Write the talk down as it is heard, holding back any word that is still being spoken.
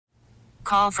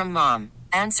Call from mom.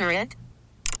 Answer it.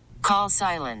 Call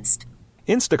silenced.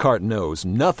 Instacart knows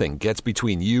nothing gets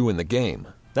between you and the game.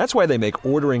 That's why they make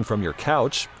ordering from your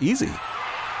couch easy.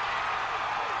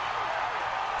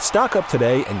 Stock up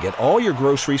today and get all your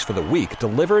groceries for the week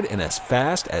delivered in as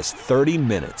fast as 30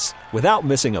 minutes without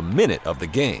missing a minute of the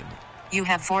game. You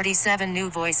have 47 new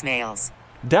voicemails.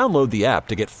 Download the app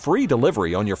to get free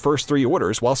delivery on your first 3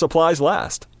 orders while supplies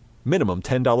last. Minimum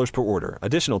 $10 per order.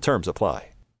 Additional terms apply.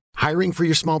 Hiring for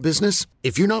your small business?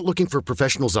 If you're not looking for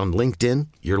professionals on LinkedIn,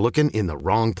 you're looking in the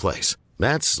wrong place.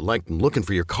 That's like looking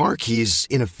for your car keys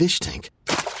in a fish tank.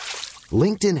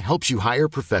 LinkedIn helps you hire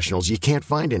professionals you can't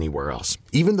find anywhere else,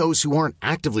 even those who aren't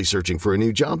actively searching for a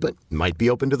new job but might be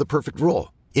open to the perfect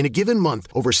role. In a given month,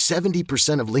 over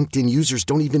 70% of LinkedIn users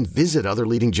don't even visit other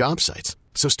leading job sites.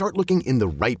 So start looking in the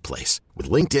right place. With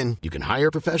LinkedIn, you can hire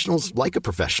professionals like a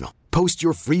professional. Post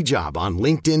your free job on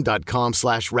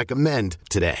linkedin.com/recommend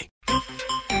today.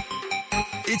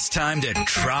 It's time to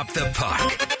drop the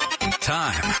puck.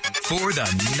 Time for the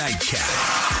Nightcap.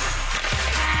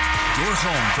 Your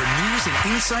home for news and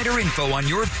insider info on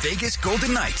your Vegas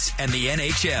Golden Knights and the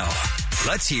NHL.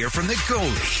 Let's hear from the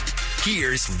goalie.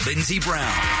 Here's Lindsey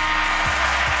Brown.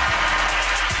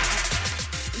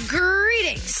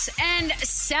 Greetings and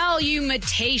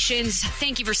salutations.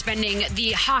 Thank you for spending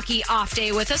the hockey off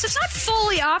day with us. It's not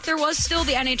fully off. There was still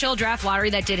the NHL draft lottery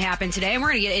that did happen today, and we're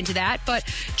going to get into that. But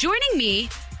joining me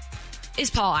is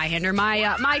Paul Ihender,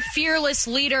 my fearless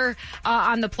leader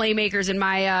on the Playmakers and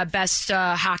my best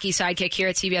hockey sidekick here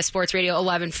at CBS Sports Radio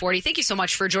 1140. Thank you so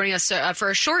much for joining us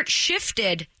for a short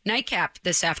shifted nightcap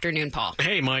this afternoon, Paul.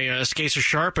 Hey, my skates are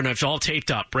sharp and it's all taped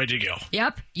up, ready to go.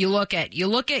 Yep, you look it,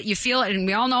 you feel it, and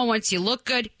we all know once you look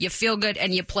good, you feel good,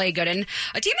 and you play good. And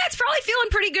a team that's probably feeling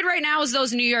pretty good right now is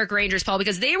those New York Rangers, Paul,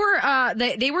 because they were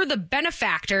the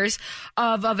benefactors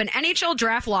of an NHL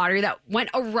draft lottery that went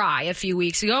awry a few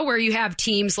weeks ago, where you have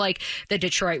teams like the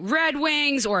Detroit Red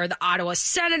Wings or the Ottawa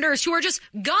Senators who are just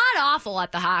god-awful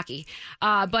at the hockey,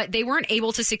 but they weren't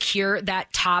able to secure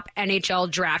that top NHL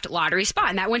draft lottery spot,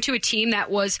 and that went to a team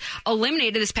that was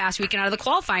eliminated this past weekend out of the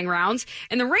qualifying rounds,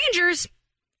 and the Rangers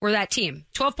were that team.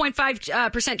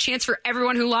 12.5% chance for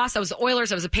everyone who lost. That was the Oilers,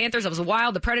 that was the Panthers, that was the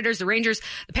Wild, the Predators, the Rangers,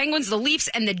 the Penguins, the Leafs,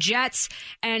 and the Jets.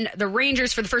 And the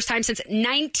Rangers, for the first time since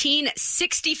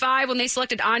 1965, when they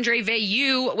selected Andre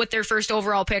Veilleux with their first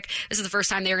overall pick, this is the first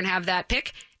time they're going to have that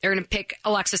pick. They're going to pick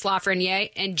Alexis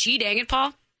Lafreniere, and gee dang it,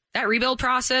 Paul, that rebuild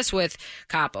process with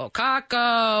Capo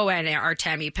Caco and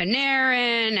Artemi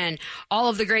Panarin and all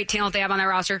of the great talent they have on their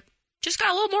roster just got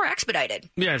a little more expedited.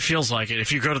 Yeah, it feels like it.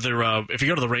 If you go to the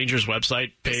Rangers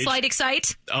website page, Slight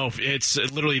Excite. Oh, it's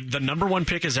literally the number one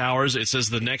pick is ours. It says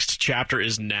the next chapter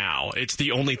is now. It's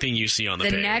the only thing you see on the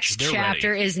page. The next They're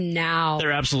chapter ready. is now.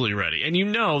 They're absolutely ready, and you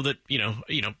know that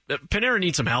Panarin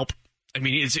needs some help. I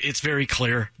mean, it's very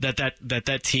clear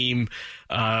that team,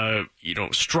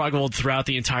 struggled throughout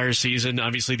the entire season.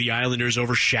 Obviously, the Islanders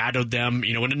overshadowed them,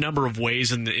 in a number of ways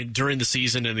during the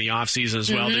season and the offseason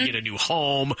as well. They get a new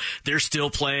home. They're still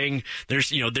playing. They're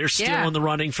still in the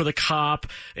running for the Cup.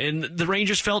 And the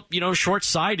Rangers felt,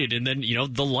 short-sighted. And then,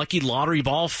 the lucky lottery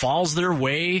ball falls their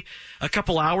way a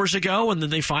couple hours ago. And then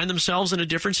they find themselves in a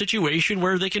different situation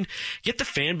where they can get the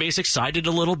fan base excited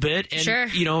a little bit. And, sure.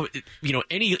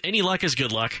 Any luck is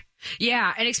good luck.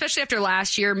 Yeah, and especially after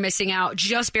last year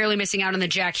just barely missing out on the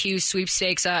Jack Hughes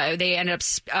sweepstakes, they ended up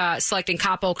selecting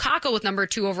Capo Caco with number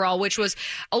 2 overall, which was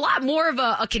a lot more of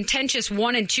a contentious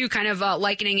 1 and 2, kind of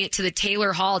likening it to the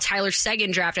Tyler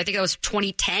Seguin draft. I think that was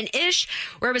 2010-ish,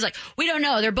 where it was like, we don't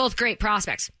know, they're both great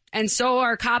prospects, and so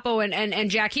are Capo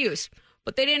and Jack Hughes.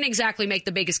 But they didn't exactly make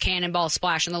the biggest cannonball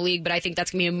splash in the league. But I think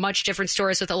that's going to be a much different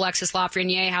story with Alexis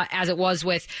Lafreniere, as it was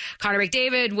with Connor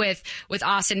McDavid, with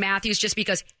Austin Matthews, just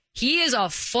because he is a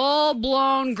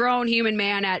full-blown grown human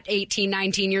man at 18,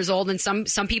 19 years old. And some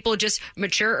people just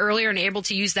mature earlier and able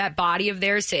to use that body of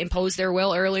theirs to impose their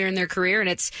will earlier in their career.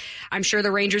 And I'm sure the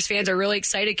Rangers fans are really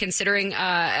excited, considering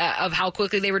of how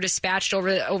quickly they were dispatched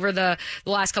over the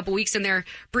last couple weeks in their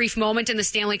brief moment in the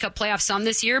Stanley Cup playoff some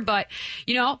this year. But,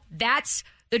 that's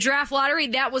the draft lottery.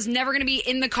 That was never going to be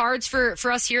in the cards for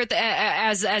us here at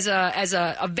as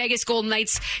a Vegas Golden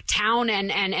Knights town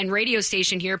and radio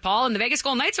station here, Paul. And the Vegas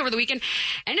Golden Knights over the weekend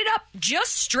ended up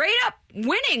just straight up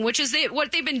winning, which is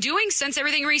what they've been doing since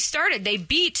everything restarted. They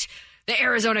beat the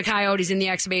Arizona Coyotes in the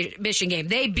exhibition game.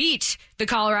 They beat the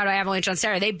Colorado Avalanche on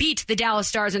Saturday. They beat the Dallas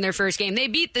Stars in their first game. They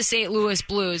beat the St. Louis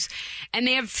Blues, and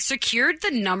they have secured the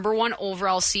number 1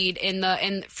 overall seed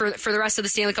for the rest of the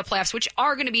Stanley Cup playoffs, which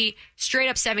are going to be straight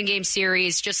up 7-game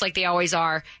series, just like they always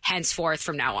are henceforth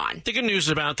from now on. The good news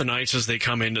about the Knights as they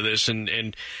come into this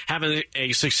and having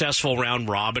a successful round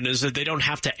robin is that they don't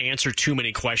have to answer too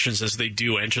many questions as they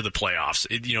do enter the playoffs.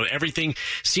 Everything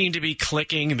seemed to be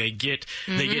clicking. They get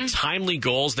timely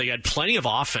goals. They had plenty of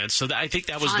offense. So I think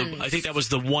that was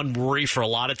the one worry for a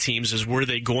lot of teams is, were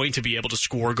they going to be able to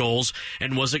score goals,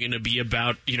 and was it going to be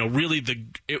about really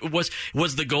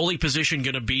was the goalie position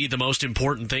going to be the most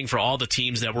important thing for all the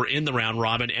teams that were in the round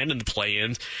robin and in the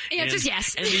play-in? The answer is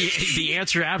yes. And the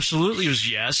answer absolutely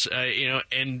was yes.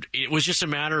 And it was just a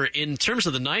matter, in terms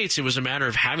of the Knights, it was a matter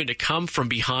of having to come from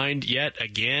behind yet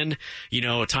again,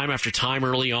 time after time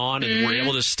early on, and were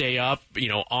able to stay up,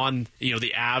 on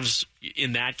the Avs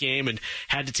in that game, and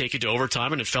had to take it to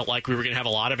overtime, and it felt like we were going to have a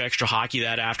lot of extra hockey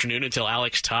that afternoon until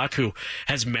Alex Tuch, who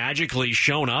has magically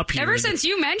shown up here. Ever since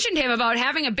you mentioned him about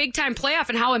having a big-time playoff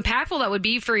and how impactful that would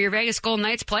be for your Vegas Golden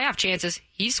Knights playoff chances,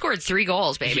 he scored 3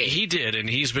 goals, baby. He did, and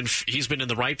he's been in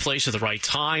the right place at the right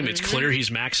time. It's clear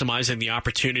he's maximizing the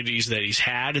opportunities that he's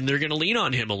had, and they're going to lean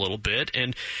on him a little bit.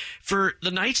 And for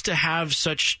the Knights to have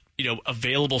such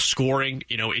available scoring,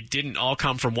 it didn't all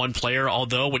come from one player,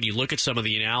 although when you look at some of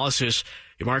the analysis,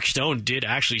 Mark Stone did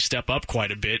actually step up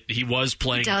quite a bit. He was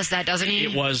playing. He does that, doesn't he?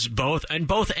 It was both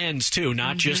ends too,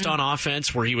 not just on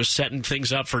offense where he was setting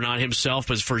things up for not himself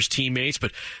but for his teammates,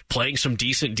 but playing some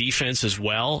decent defense as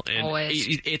well. And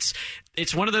always.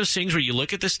 It's one of those things where you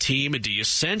look at this team and do you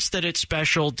sense that it's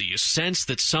special? Do you sense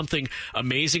that something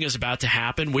amazing is about to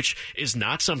happen, which is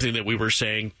not something that we were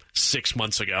saying 6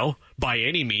 months ago by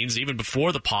any means. Even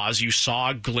before the pause, you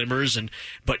saw glimmers,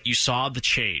 but you saw the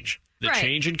change. The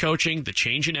change in coaching, the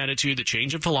change in attitude, the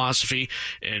change in philosophy,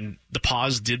 and the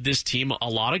pause did this team a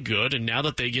lot of good. And now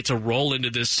that they get to roll into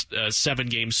this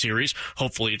 7-game series,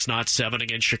 hopefully it's not 7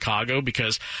 against Chicago,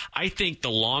 because I think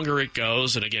the longer it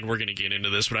goes, and again, we're going to get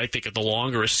into this, but I think the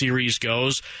longer a series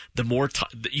goes, the more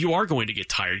you are going to get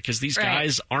tired, because these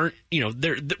guys aren't,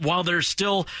 while they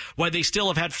still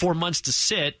have had 4 months to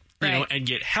sit, and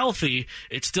get healthy,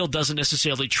 it still doesn't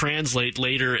necessarily translate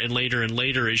later and later and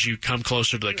later as you come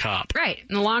closer to the cup. Right.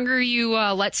 And the longer you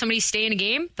let somebody stay in a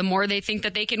game, the more they think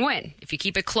that they can win. If you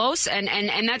keep it close, and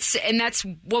that's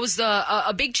what was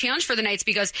a big challenge for the Knights,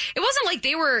 because it wasn't like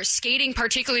they were skating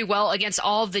particularly well against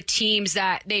all of the teams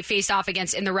that they faced off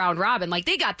against in the round robin. Like,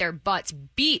 they got their butts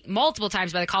beat multiple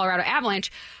times by the Colorado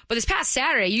Avalanche. But this past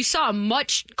Saturday, you saw a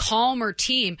much calmer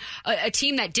team, a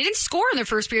team that didn't score in their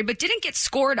first period, but didn't get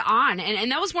scored on. And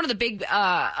that was one of the big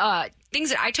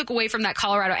things that I took away from that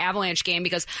Colorado Avalanche game,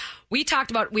 because we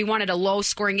talked about we wanted a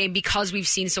low-scoring game because we've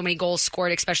seen so many goals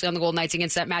scored, especially on the Golden Knights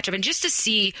against that matchup. And just to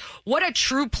see what a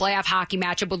true playoff hockey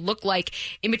matchup would look like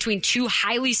in between two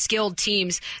highly skilled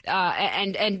teams,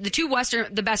 and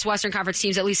the best Western Conference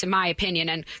teams, at least in my opinion,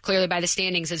 and clearly by the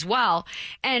standings as well.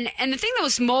 And the thing that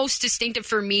was most distinctive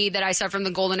for me that I saw from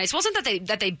the Golden Knights wasn't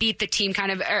that they beat the team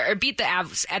or beat the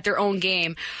Avs at their own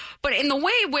game, but in the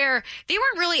way where they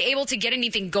weren't really able to get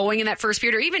anything going in that first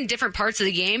period or even different parts of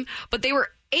the game, but they were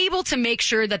able to make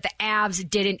sure that the Avs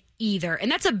didn't either.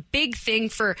 And that's a big thing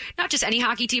for not just any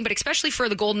hockey team, but especially for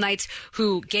the Golden Knights,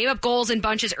 who gave up goals in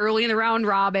bunches early in the round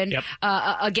robin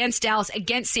against Dallas,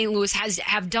 against St. Louis,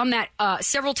 have done that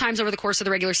several times over the course of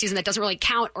the regular season. That doesn't really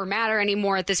count or matter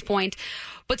anymore at this point.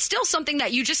 But still something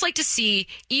that you just like to see,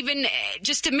 even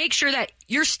just to make sure that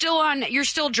you're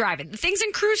still driving. Things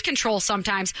in cruise control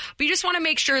sometimes, but you just want to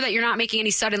make sure that you're not making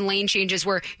any sudden lane changes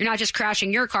where you're not just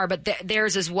crashing your car, but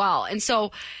theirs as well. And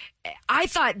so I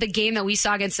thought the game that we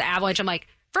saw against the Avalanche, I'm like,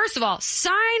 first of all,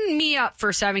 sign me up for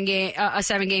a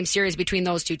 7-game series between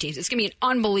those two teams. It's going to be an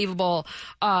unbelievable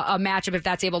matchup if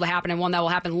that's able to happen, and one that will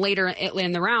happen later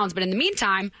in the rounds. But in the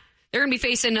meantime, they're going to be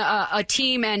facing a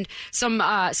team and some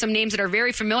names that are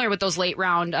very familiar with those late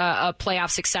round playoff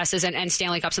successes and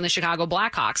Stanley Cups in the Chicago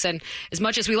Blackhawks. And as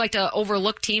much as we like to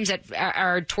overlook teams that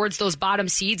are towards those bottom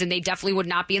seeds, and they definitely would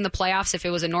not be in the playoffs if it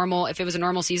was a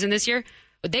normal season this year,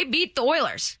 but they beat the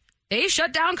Oilers. They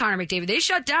shut down Connor McDavid. They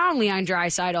shut down Leon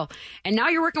Draisaitl. And now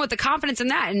you're working with the confidence in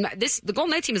that. And the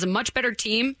Golden Knights team is a much better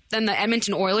team than the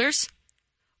Edmonton Oilers.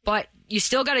 But you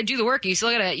still got to do the work. You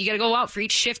got to go out for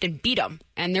each shift and beat them.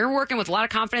 And they're working with a lot of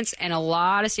confidence and a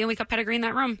lot of Stanley Cup pedigree in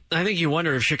that room. I think you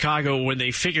wonder if Chicago, when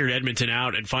they figured Edmonton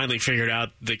out and finally figured out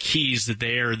the keys that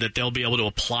they'll be able to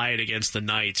apply it against the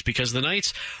Knights, because the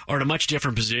Knights are in a much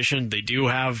different position. They do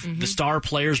have the star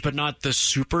players, but not the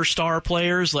superstar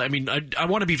players. I mean, I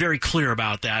want to be very clear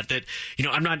about that,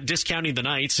 I'm not discounting the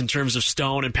Knights in terms of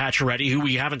Stone and Pacioretty, who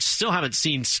we still haven't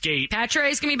seen skate.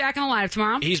 Pacioretty's going to be back in the lineup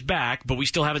tomorrow. He's back, but we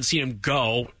still haven't seen him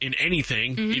go in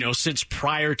anything, since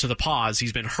prior to the pause.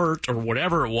 He's been hurt or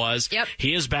whatever it was. Yep.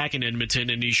 He is back in Edmonton,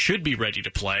 and he should be ready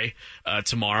to play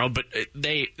tomorrow. But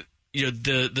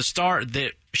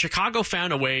Chicago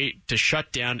found a way to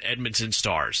shut down Edmonton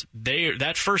Stars.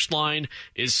 That first line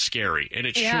is scary, and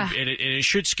it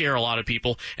should scare a lot of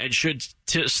people, and should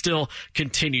still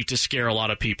continue to scare a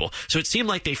lot of people. So it seemed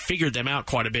like they figured them out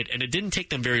quite a bit, and it didn't take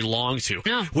them very long to.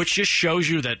 No. Which just shows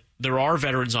you that there are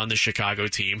veterans on the Chicago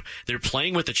team. They're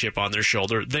playing with a chip on their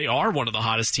shoulder. They are one of the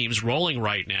hottest teams rolling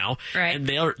right now, right. And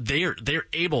they're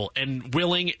able and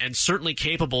willing and certainly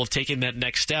capable of taking that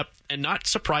next step and not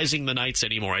surprising the Knights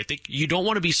anymore. I think you don't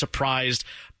want to be surprised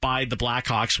by the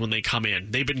Blackhawks when they come in.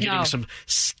 They've been getting some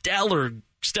stellar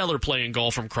play and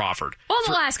goal from Crawford. Well,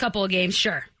 the last couple of games,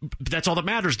 sure. But that's all that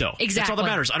matters, though. Exactly. That's all that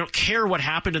matters. I don't care what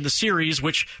happened in the series,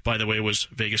 which, by the way, was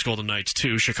Vegas Golden Knights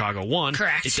 2, Chicago 1.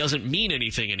 Correct. It doesn't mean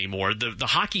anything anymore. The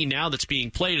hockey now that's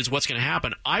being played is what's going to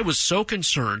happen. I was so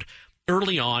concerned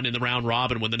early on in the round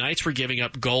robin when the Knights were giving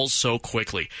up goals so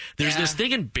quickly. There's this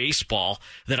thing in baseball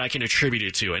that I can attribute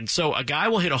it to. And so a guy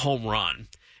will hit a home run,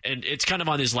 and it's kind of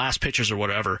on his last pitches or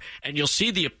whatever, and you'll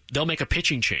see they'll make a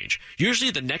pitching change.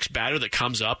 Usually the next batter that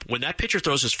comes up, when that pitcher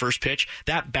throws his first pitch,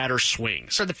 that batter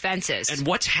swings. For the fences. And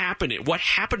what happened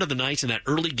to the Knights in that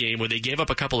early game where they gave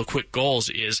up a couple of quick goals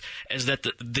is that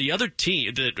the other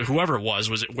team, whoever it was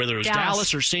whether it was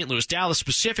Dallas or St. Louis, Dallas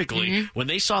specifically, when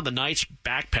they saw the Knights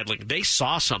backpedaling, they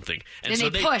saw something. And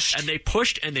so they pushed. And they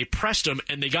pushed and they pressed them,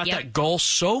 and they got that goal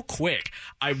so quick.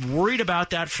 I worried about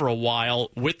that for a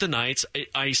while with the Knights.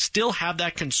 I still have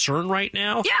that concern right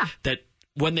now. Yeah. That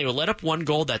when they let up one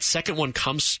goal, that second one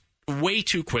comes way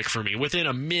too quick for me. Within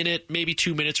a minute, maybe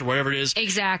 2 minutes or whatever it is.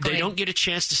 Exactly. They don't get a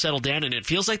chance to settle down, and it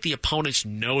feels like the opponents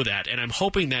know that. And I'm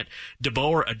hoping that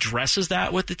DeBoer addresses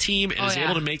that with the team and is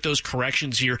able to make those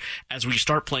corrections here as we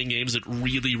start playing games that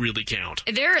really, really count.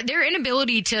 Their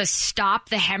inability to stop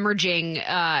the hemorrhaging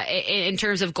in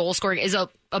terms of goal scoring is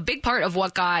a big part of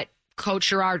what got Coach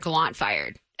Gerard Gallant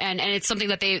fired. And it's something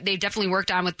that they definitely worked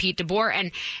on with Pete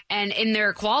DeBoer. And in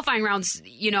their qualifying rounds,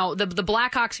 the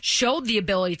Blackhawks showed the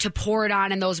ability to pour it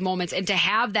on in those moments and to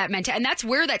have that mentality. And that's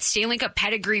where that Stanley Cup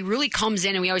pedigree really comes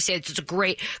in. And we always say it's a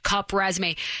great Cup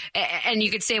resume. And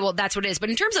you could say, well, that's what it is. But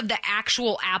in terms of the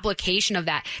actual application of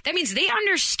that means they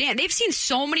understand. They've seen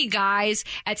so many guys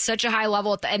at such a high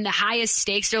level and the highest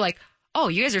stakes. They're like, oh,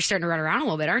 you guys are starting to run around a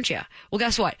little bit, aren't you? Well,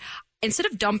 guess what? Instead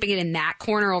of dumping it in that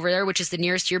corner over there, which is the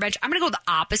nearest to your bench, I'm going to go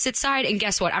the opposite side. And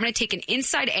guess what? I'm going to take an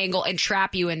inside angle and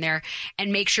trap you in there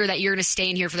and make sure that you're going to stay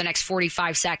in here for the next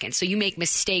 45 seconds. So you make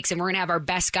mistakes, and we're going to have our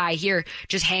best guy here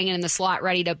just hanging in the slot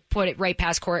ready to put it right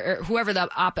past court, or whoever the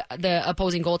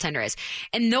opposing goaltender is.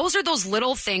 And those are those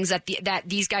little things that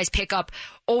these guys pick up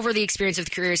over the experience of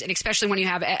the careers, and especially when you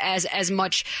have as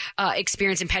much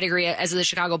experience and pedigree as the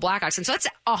Chicago Blackhawks. And so that's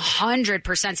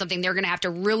 100% something they're going to have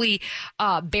to really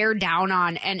bear down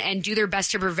on and do their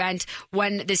best to prevent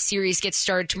when this series gets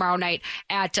started tomorrow night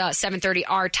at 7:30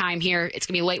 our time here. It's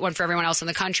going to be a late one for everyone else in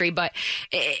the country, but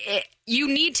you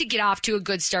need to get off to a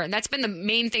good start. And that's been the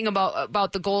main thing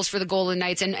about the goals for the Golden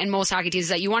Knights and most hockey teams, is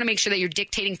that you want to make sure that you're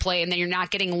dictating play and that you're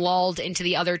not getting lulled into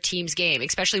the other team's game,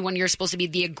 especially when you're supposed to be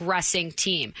the aggressing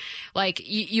team. Like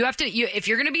you have to, if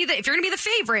you're going to be the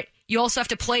favorite, you also have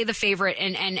to play the favorite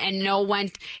and know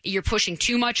when you're pushing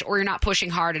too much or you're not pushing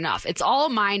hard enough. It's all a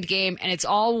mind game, and it's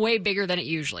all way bigger than it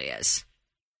usually is.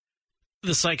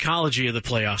 The psychology of the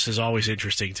playoffs is always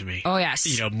interesting to me. Oh yes,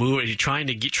 trying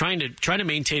to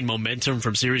maintain momentum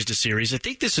from series to series. I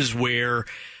think this is where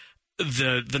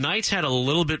the Knights had a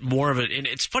little bit more of it, and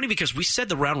it's funny because we said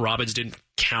the round robins didn't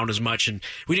count as much and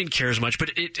we didn't care as much,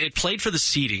 but it played for the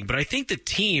seeding. But I think the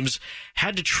teams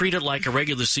had to treat it like a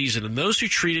regular season, and those who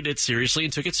treated it seriously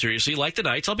and took it seriously, like the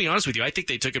Knights, I'll be honest with you, I think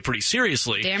they took it pretty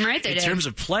seriously. Damn right they did. In terms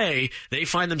of play, they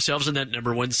find themselves in that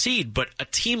number one seed. But a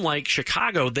team like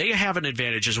Chicago, they have an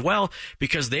advantage as well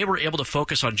because they were able to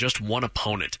focus on just one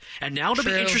opponent. And now it'll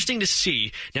be interesting to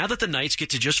see, now that the Knights get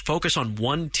to just focus on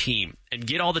one team and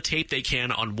get all the tape they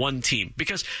can on one team.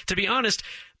 Because, to be honest,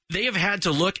 they have had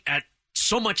to look at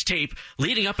so much tape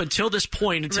leading up until this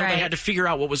point until they had to figure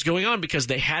out what was going on, because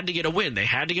they had to get a win. They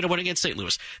had to get a win against St.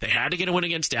 Louis. They had to get a win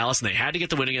against Dallas, and they had to get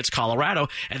the win against Colorado,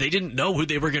 and they didn't know who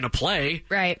they were going to play.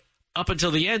 Right. up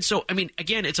until the end. So, I mean,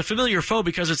 again, it's a familiar foe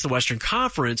because it's the Western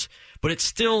Conference, but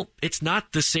it's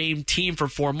not the same team from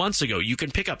 4 months ago. You can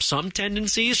pick up some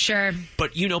tendencies. Sure.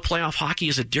 But, playoff hockey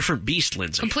is a different beast,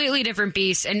 Lindsay. Completely different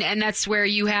beast. And that's where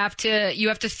you have to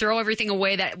throw everything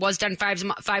away that was done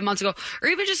 5 months ago or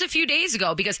even just a few days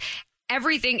ago, because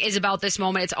everything is about this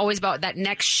moment. It's always about that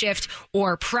next shift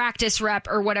or practice rep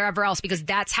or whatever else, because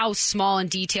that's how small and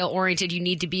detail-oriented you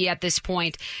need to be at this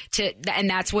point. And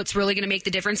that's what's really going to make the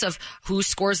difference of who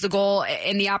scores the goal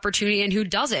in the opportunity and who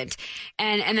doesn't.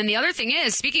 And then the other thing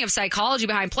is, speaking of psychology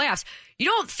behind playoffs, you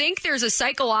don't think there's a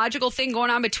psychological thing going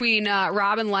on between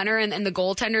Robin Lehner and the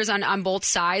goaltenders on both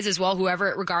sides as well,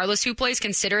 regardless who plays,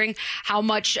 considering how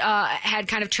much had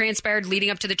kind of transpired leading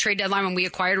up to the trade deadline when we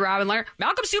acquired Robin Lehner.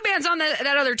 Malcolm Subban's on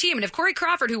that other team. And if Corey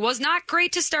Crawford, who was not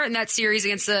great to start in that series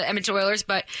against the Edmonton Oilers,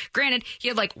 but granted, he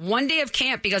had like 1 day of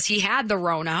camp because he had the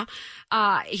Rona,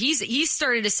 he's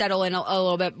started to settle in a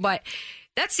little bit, but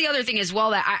that's the other thing as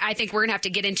well that I think we're going to have to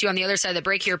get into on the other side of the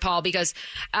break here, Paul, because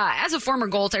as a former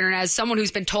goaltender and as someone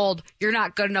who's been told you're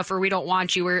not good enough or we don't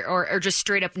want you or just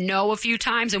straight up no a few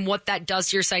times, and what that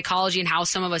does to your psychology and how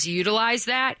some of us utilize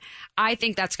that, I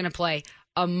think that's going to play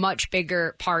a much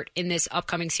bigger part in this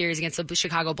upcoming series against the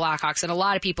Chicago Blackhawks. And a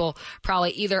lot of people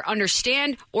probably either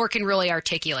understand or can really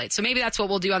articulate. So maybe that's what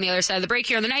we'll do on the other side of the break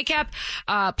here on the Nightcap.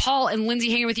 Paul and Lindsay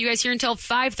hanging with you guys here until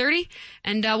 5:30.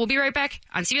 And we'll be right back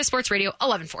on CBS Sports Radio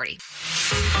 1140.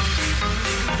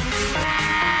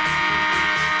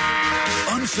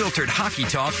 Unfiltered hockey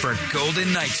talk for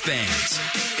Golden Knights fans.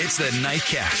 It's the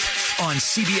Nightcap on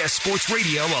CBS Sports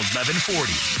Radio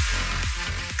 1140.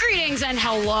 Greetings and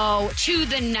hello to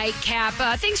the Nightcap.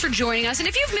 Thanks for joining us. And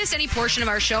if you've missed any portion of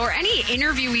our show or any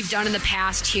interview we've done in the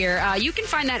past here, you can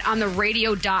find that on the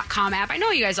radio.com app. I know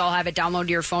you guys all have it downloaded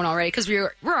to your phone already because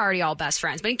we're already all best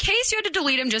friends. But in case you had to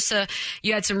delete them just so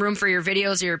you had some room for your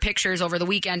videos or your pictures over the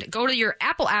weekend, go to your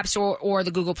Apple App Store or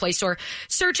the Google Play Store,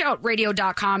 search out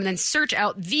radio.com, and then search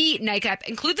out the Nightcap.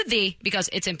 Include the because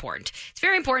it's important. It's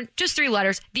very important. Just 3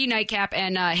 letters, the Nightcap,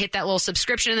 and hit that little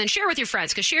subscription and then share with your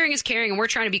friends because sharing is caring, and we're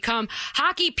trying to become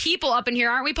hockey people up in here,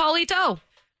 aren't we, Paulito?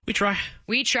 We try.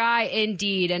 We try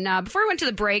indeed. And before we went to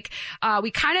the break,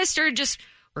 we kind of started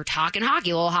we're talking hockey,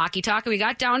 a little hockey talk, and we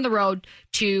got down the road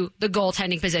to the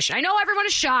goaltending position. I know everyone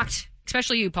is shocked,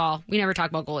 especially you, Paul. We never talk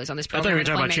about goalies on this program. I thought you were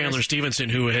talking about Chandler Stevenson,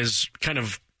 who has kind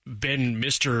of been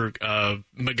Mr.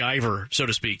 MacGyver, so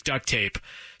to speak, duct tape,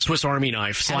 Swiss Army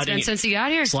knife, since he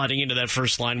got here, sliding into that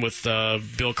first line with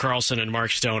Bill Carlson and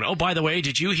Mark Stone. Oh, by the way,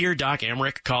 did you hear Doc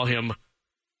Emmerich call him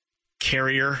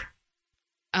Carrier?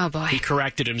 Oh, boy. He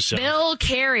corrected himself. Bill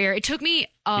Carrier. It took me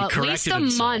at least a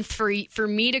month for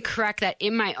me to correct that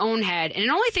in my own head. And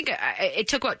it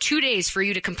took about 2 days for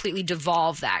you to completely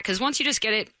devolve that. Because once you just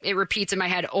get it, it repeats in my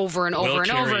head over and over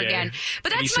and over again.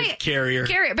 But that's my Carrier.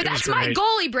 But that's my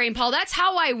goalie brain, Paul. That's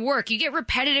how I work. You get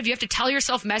repetitive. You have to tell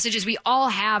yourself messages. We all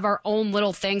have our own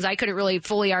little things. I couldn't really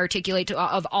fully articulate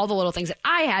of all the little things that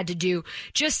I had to do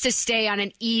just to stay on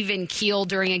an even keel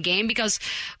during a game. Because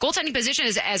goaltending position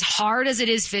is as hard as it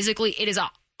is physically. It is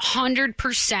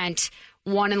 100%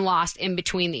 won and lost in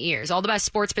between the ears. All the best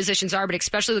sports positions are, but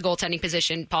especially the goaltending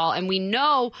position, Paul. And we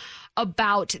know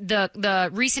about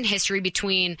the recent history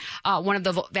between one of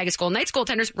the Vegas Golden Knights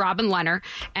goaltenders, Robin Lehner,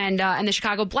 and the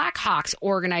Chicago Blackhawks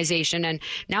organization. And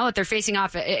now that they're facing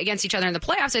off against each other in the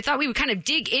playoffs, I thought we would kind of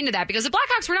dig into that because the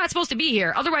Blackhawks were not supposed to be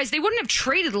here. Otherwise, they wouldn't have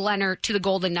traded Lehner to the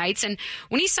Golden Knights. And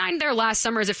when he signed there last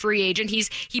summer as a free agent,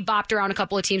 he bopped around a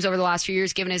couple of teams over the last few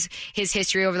years, given his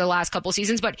history over the last couple of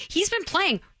seasons. But he's been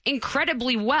playing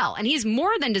incredibly well, and he's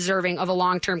more than deserving of a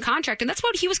long-term contract, and that's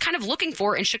what he was kind of looking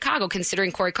for in Chicago,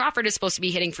 considering Corey Crawford is supposed to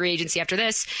be hitting free agency after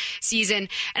this season,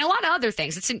 and a lot of other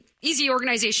things. It's an easy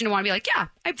organization to want to be like, yeah,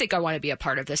 I think I want to be a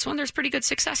part of this one. There's pretty good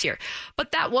success here.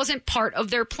 But that wasn't part of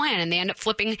their plan, and they end up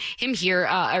flipping him here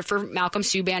for Malcolm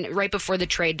Subban right before the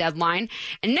trade deadline,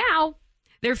 and now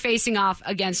they're facing off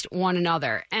against one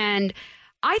another. And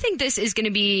I think this is going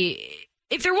to be,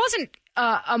 if there wasn't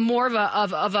a more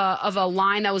of a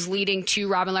line that was leading to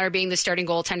Robin Lehner being the starting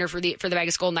goaltender for the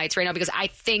Vegas Golden Knights right now, because I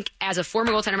think as a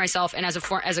former goaltender myself and as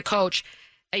a coach,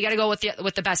 you got to go with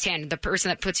the best hand, the person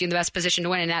that puts you in the best position to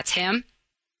win, and that's him.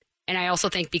 And I also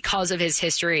think because of his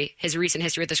history, his recent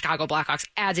history with the Chicago Blackhawks,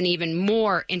 adds an even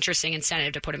more interesting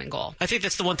incentive to put him in goal. I think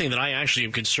that's the one thing that I actually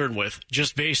am concerned with,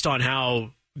 just based on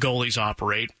how goalies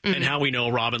operate and how we know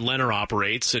Robin Lehner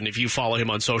operates. And if you follow him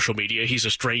on social media, he's a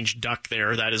strange duck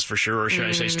there, that is for sure. Or should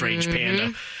I say strange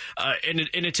panda? and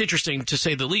it's interesting to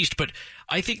say the least, but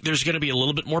I think there's going to be a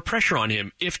little bit more pressure on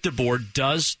him if DeBoer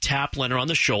does tap Leonard on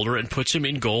the shoulder and puts him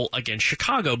in goal against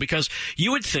Chicago, because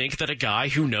you would think that a guy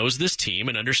who knows this team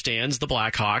and understands the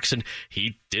Blackhawks, and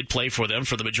he did play for them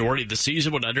for the majority of the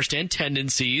season, would understand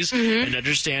tendencies and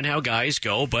understand how guys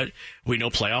go, but we know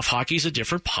playoff hockey's a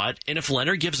different putt, and if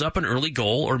Leonard gives up an early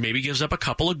goal or maybe gives up a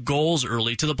couple of goals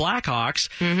early to the Blackhawks,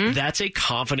 that's a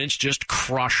confidence just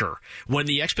crusher. When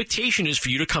the expectation is for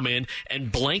you to come in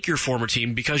and blank your former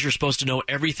team because you're supposed to know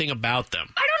everything about them.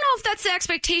 I don't know if that's the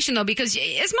expectation, though, because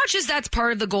as much as that's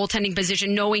part of the goaltending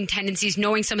position, knowing tendencies,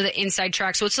 knowing some of the inside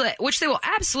tracks, which they will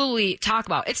absolutely talk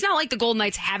about, it's not like the Golden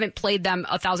Knights haven't played them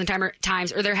 1,000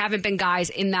 times, or there haven't been guys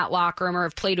in that locker room or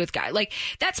have played with guys. Like,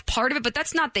 that's part of it, but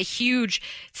that's not the huge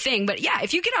thing. But yeah,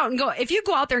 if you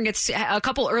go out there and get a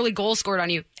couple early goals scored on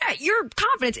you, yeah, your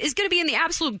confidence is going to be in the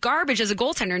absolute garbage as a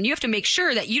goaltender, and you have to make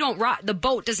sure that you don't the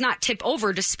boat does not tip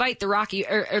over despite the rocky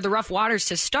or the rough waters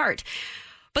to start.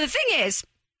 But the thing is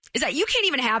that you can't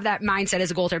even have that mindset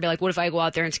as a goaltender, be like, what if I go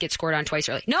out there and get scored on twice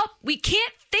early? Nope, we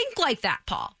can't think like that,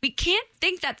 Paul. We can't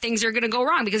think that things are going to go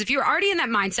wrong, because if you're already in that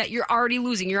mindset, you're already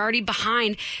losing. You're already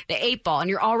behind the 8 ball, and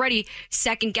you're already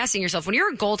second-guessing yourself. When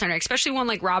you're a goaltender, especially one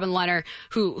like Robin Lehner,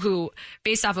 who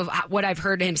based off of what I've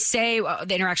heard him say,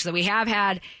 the interactions that we have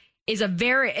had, is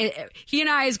he and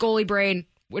I, as goalie brain,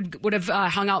 would have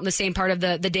hung out in the same part of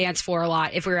the dance floor a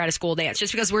lot if we were at a school dance,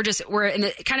 just because we're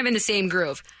in kind of in the same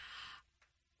groove.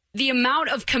 The amount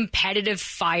of competitive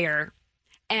fire,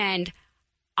 and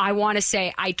I want to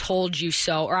say, I told you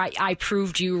so, or I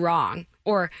proved you wrong,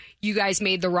 or you guys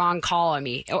made the wrong call on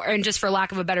me, and just for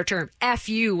lack of a better term, F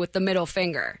you with the middle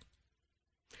finger.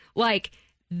 Like,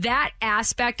 that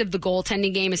aspect of the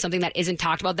goaltending game is something that isn't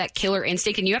talked about, that killer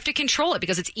instinct, and you have to control it,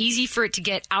 because it's easy for it to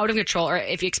get out of control, or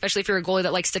especially if you're a goalie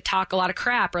that likes to talk a lot of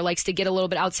crap or likes to get a little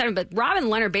bit outside of it. But Robin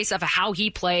Lehner, based off of how he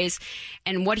plays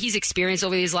and what he's experienced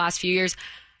over these last few years,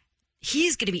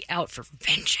 he's going to be out for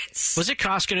vengeance. Was it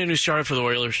Koskinen who started for the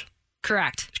Oilers?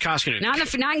 Correct. Koskinen. Not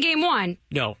in game one.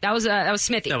 No. That was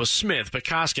Smithy. That was Smith, but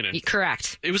Koskinen.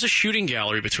 Correct. It was a shooting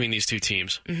gallery between these two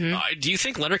teams. Do you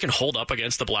think Leonard can hold up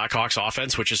against the Blackhawks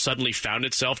offense, which has suddenly found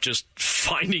itself just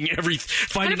finding every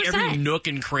nook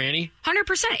and cranny?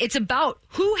 100%. It's about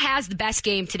who has the best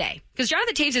game today. Because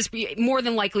Jonathan Toews is more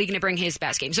than likely going to bring his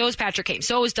best game. So is Patrick Kane.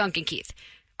 So is Duncan Keith.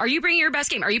 Are you bringing your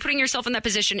best game? Are you putting yourself in that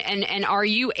position? And are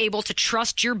you able to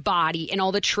trust your body and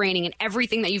all the training and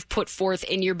everything that you've put forth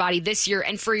in your body this year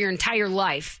and for your entire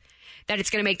life, that it's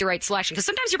going to make the right selection? Because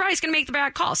sometimes your body's going to make the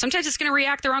bad call. Sometimes it's going to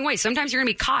react the wrong way. Sometimes you're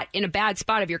going to be caught in a bad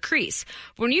spot of your crease.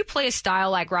 But when you play a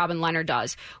style like Robin Lehner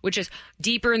does, which is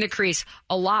deeper in the crease,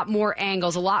 a lot more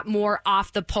angles, a lot more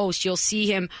off the post. You'll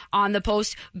see him on the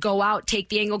post, go out, take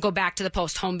the angle, go back to the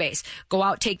post, home base. Go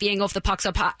out, take the angle. If the puck's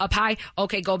up high,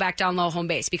 okay, go back down low, home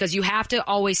base. Because you have to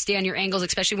always stay on your angles,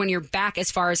 especially when you're back as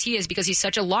far as he is, because he's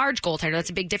such a large goaltender. That's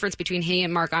a big difference between he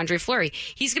and Marc-Andre Fleury.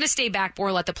 He's going to stay back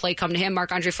more, let the play come to him.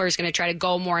 Marc-Andre Fleury's going to try to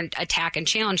go more and attack and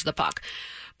challenge the puck.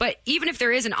 But even if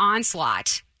there is an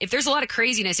onslaught, if there's a lot of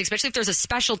craziness, especially if there's a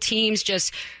special teams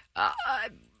just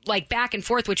like back and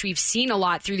forth, which we've seen a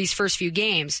lot through these first few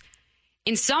games,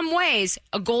 in some ways,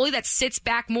 a goalie that sits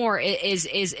back more is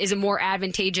a more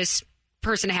advantageous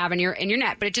person to have in your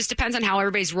net. But it just depends on how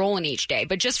everybody's rolling each day.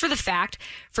 But just for the fact,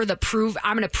 I'm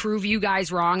going to prove you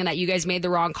guys wrong and that you guys made the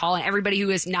wrong call, and everybody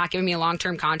who is not giving me a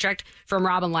long-term contract from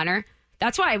Robin Lehner,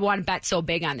 that's why I want to bet so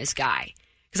big on this guy.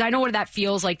 Because I know what that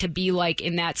feels like to be like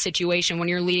in that situation when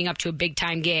you're leading up to a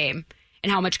big-time game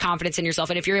and how much confidence in yourself.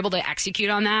 And if you're able to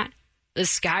execute on that, the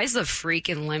sky's the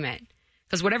freaking limit.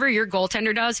 Because whatever your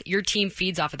goaltender does, your team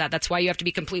feeds off of that. That's why you have to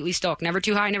be completely stoked. Never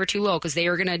too high, never too low, because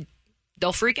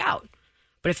they'll freak out.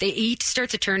 But if he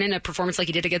starts to turn in a performance like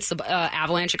he did against the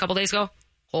Avalanche a couple days ago,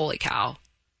 holy cow.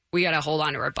 We got to hold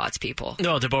on to our butts, people.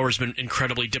 No, DeBoer's been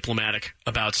incredibly diplomatic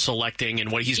about selecting and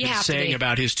what he's been saying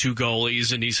about his two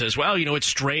goalies. And he says, well, it's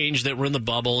strange that we're in the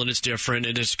bubble and it's different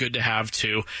and it's good to have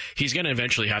two. He's going to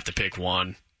eventually have to pick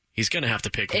one. It's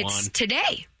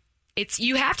today.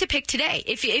 You have to pick today.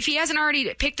 If he hasn't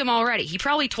already picked them already, he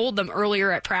probably told them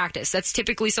earlier at practice. That's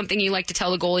typically something you like to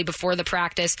tell the goalie before the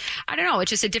practice. I don't know. It's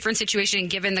just a different situation. And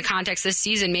given the context this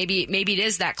season, maybe it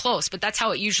is that close, but that's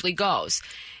how it usually goes.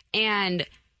 And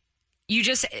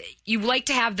you like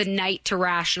to have the night to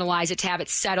rationalize it, to have it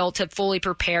settle, to fully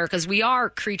prepare, because we are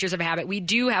creatures of habit. We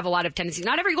do have a lot of tendencies.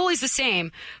 Not every goalie's the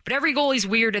same, but every goalie's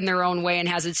weird in their own way and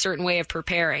has a certain way of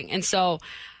preparing. And so,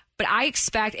 but I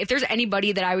expect, if there's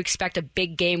anybody that I would expect a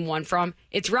big game one from,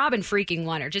 it's Robin freaking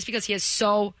Lehner, just because he has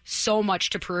so much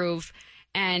to prove,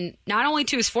 and not only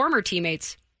to his former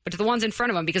teammates, but to the ones in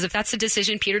front of him. Because if that's the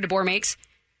decision Peter DeBoer makes,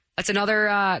 That's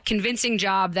another convincing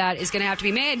job that is going to have to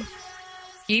be made.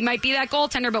 He might be that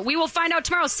goaltender, but we will find out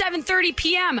tomorrow, 7:30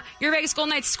 p.m. Your Vegas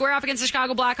Golden Knights square off against the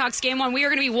Chicago Blackhawks Game 1. We are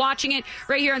going to be watching it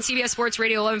right here on CBS Sports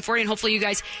Radio 1140, and hopefully you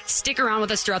guys stick around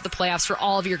with us throughout the playoffs for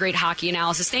all of your great hockey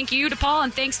analysis. Thank you to Paul,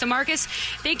 and thanks to Marcus.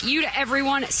 Thank you to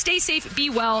everyone. Stay safe,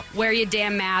 be well, wear your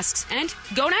damn masks, and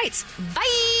go Knights.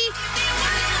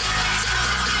 Bye!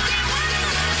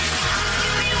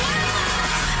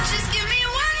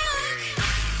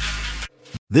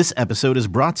 This episode is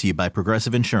brought to you by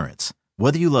Progressive Insurance.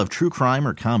 Whether you love true crime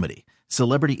or comedy,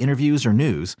 celebrity interviews or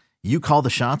news, you call the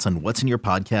shots on what's in your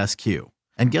podcast queue.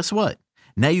 And guess what?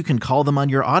 Now you can call them on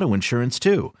your auto insurance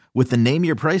too with the Name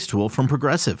Your Price tool from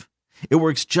Progressive. It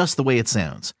works just the way it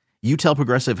sounds. You tell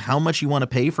Progressive how much you want to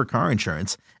pay for car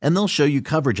insurance, and they'll show you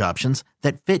coverage options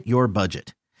that fit your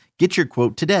budget. Get your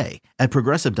quote today at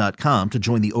Progressive.com to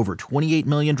join the over 28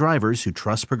 million drivers who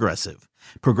trust Progressive.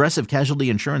 Progressive Casualty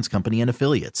Insurance Company and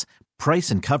Affiliates. Price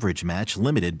and coverage match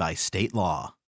limited by state law.